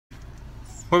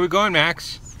Where are we going,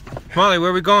 Max? Molly,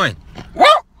 where are we going?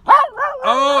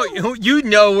 Oh, you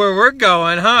know where we're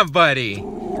going, huh, buddy?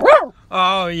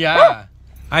 Oh, yeah.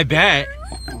 I bet.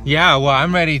 Yeah, well,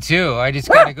 I'm ready too. I just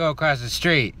gotta go across the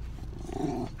street.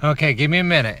 Okay, give me a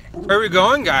minute. Where are we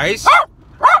going, guys?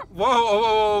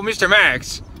 Whoa, Mr.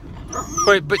 Max.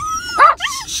 Wait, but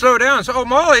slow down. Oh,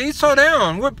 Molly, slow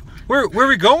down. Where are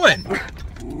we going?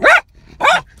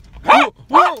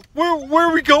 Where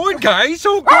are we going, guys?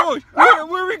 Oh gosh,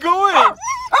 where are we going?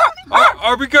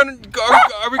 Are we going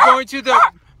to the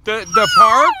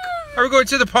park? Are we going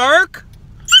to the park?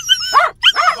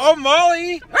 Oh,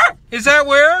 Molly, is that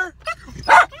where?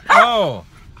 Oh,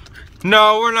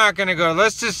 no, we're not gonna go.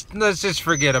 Let's just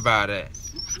forget about it.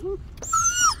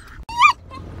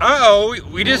 Uh-oh,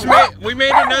 we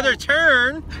made another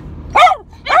turn.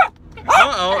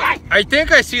 Uh-oh, I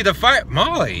think I see the fire.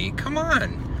 Molly, come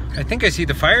on. I think I see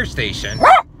the fire station.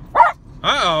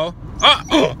 Uh-oh.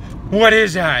 Oh, what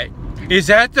is that? Is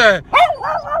that the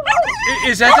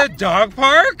dog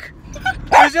park?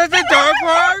 Is that the dog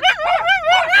park?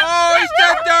 Oh, it's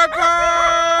the dog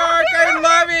park! I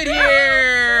love it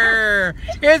here!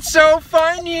 It's so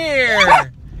fun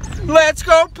here! Let's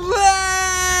go play!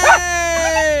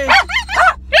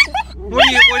 What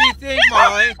do you think,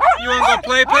 Molly? You want to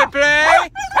go play?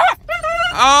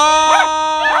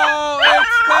 Oh,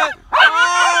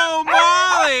 oh,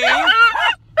 Molly!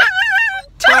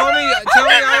 Tell me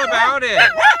all about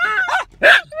it.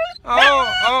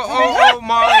 Oh,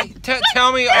 Molly,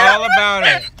 tell me all about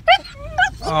it.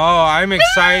 Oh, I'm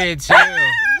excited too.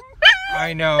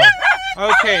 I know.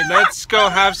 Okay, let's go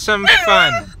have some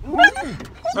fun.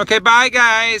 Okay, bye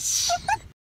guys.